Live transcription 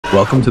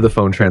Welcome to the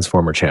Phone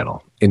Transformer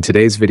channel. In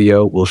today's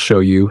video, we'll show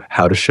you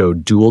how to show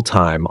dual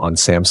time on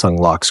Samsung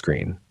lock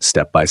screen,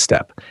 step by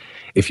step.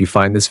 If you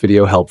find this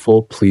video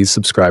helpful, please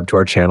subscribe to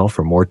our channel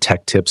for more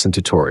tech tips and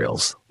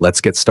tutorials.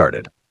 Let's get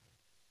started.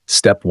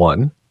 Step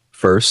 1.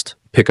 First,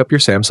 pick up your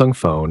Samsung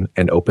phone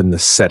and open the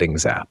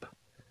Settings app.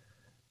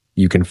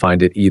 You can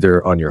find it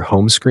either on your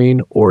home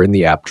screen or in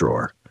the app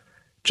drawer.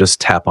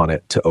 Just tap on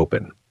it to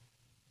open.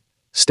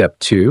 Step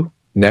 2.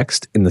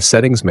 Next, in the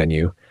Settings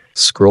menu,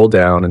 scroll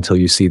down until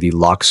you see the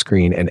lock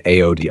screen and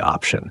AOD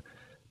option.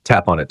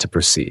 Tap on it to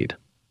proceed.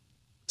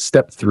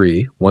 Step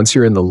 3. Once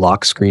you're in the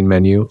lock screen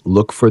menu,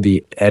 look for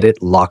the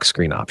Edit Lock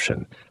Screen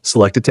option.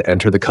 Select it to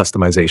enter the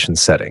customization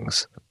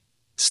settings.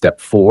 Step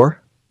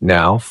 4.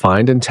 Now,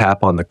 find and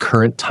tap on the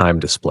current time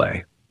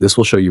display. This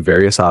will show you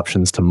various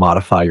options to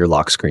modify your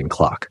lock screen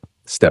clock.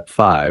 Step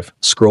 5.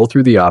 Scroll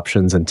through the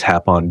options and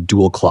tap on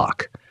Dual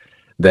Clock.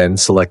 Then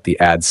select the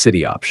Add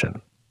City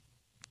option.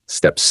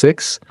 Step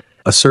 6.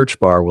 A search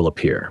bar will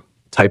appear.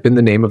 Type in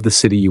the name of the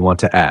city you want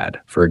to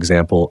add, for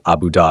example,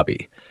 Abu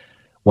Dhabi.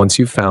 Once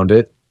you've found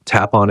it,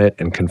 tap on it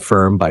and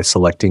confirm by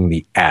selecting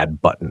the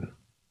Add button.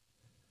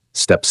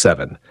 Step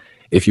 7.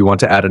 If you want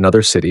to add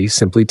another city,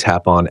 simply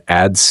tap on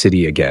Add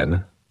City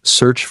again,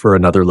 search for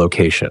another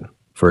location,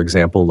 for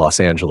example, Los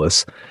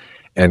Angeles,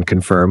 and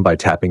confirm by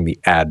tapping the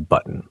Add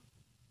button.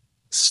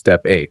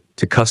 Step 8.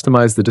 To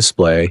customize the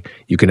display,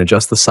 you can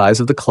adjust the size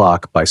of the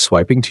clock by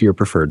swiping to your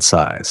preferred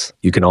size.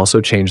 You can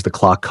also change the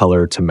clock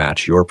color to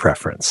match your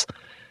preference.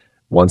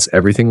 Once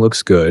everything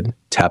looks good,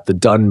 tap the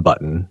Done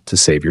button to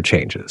save your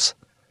changes.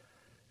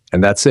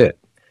 And that's it.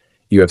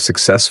 You have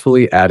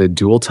successfully added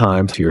dual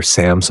time to your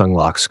Samsung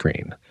lock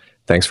screen.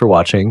 Thanks for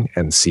watching,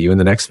 and see you in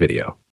the next video.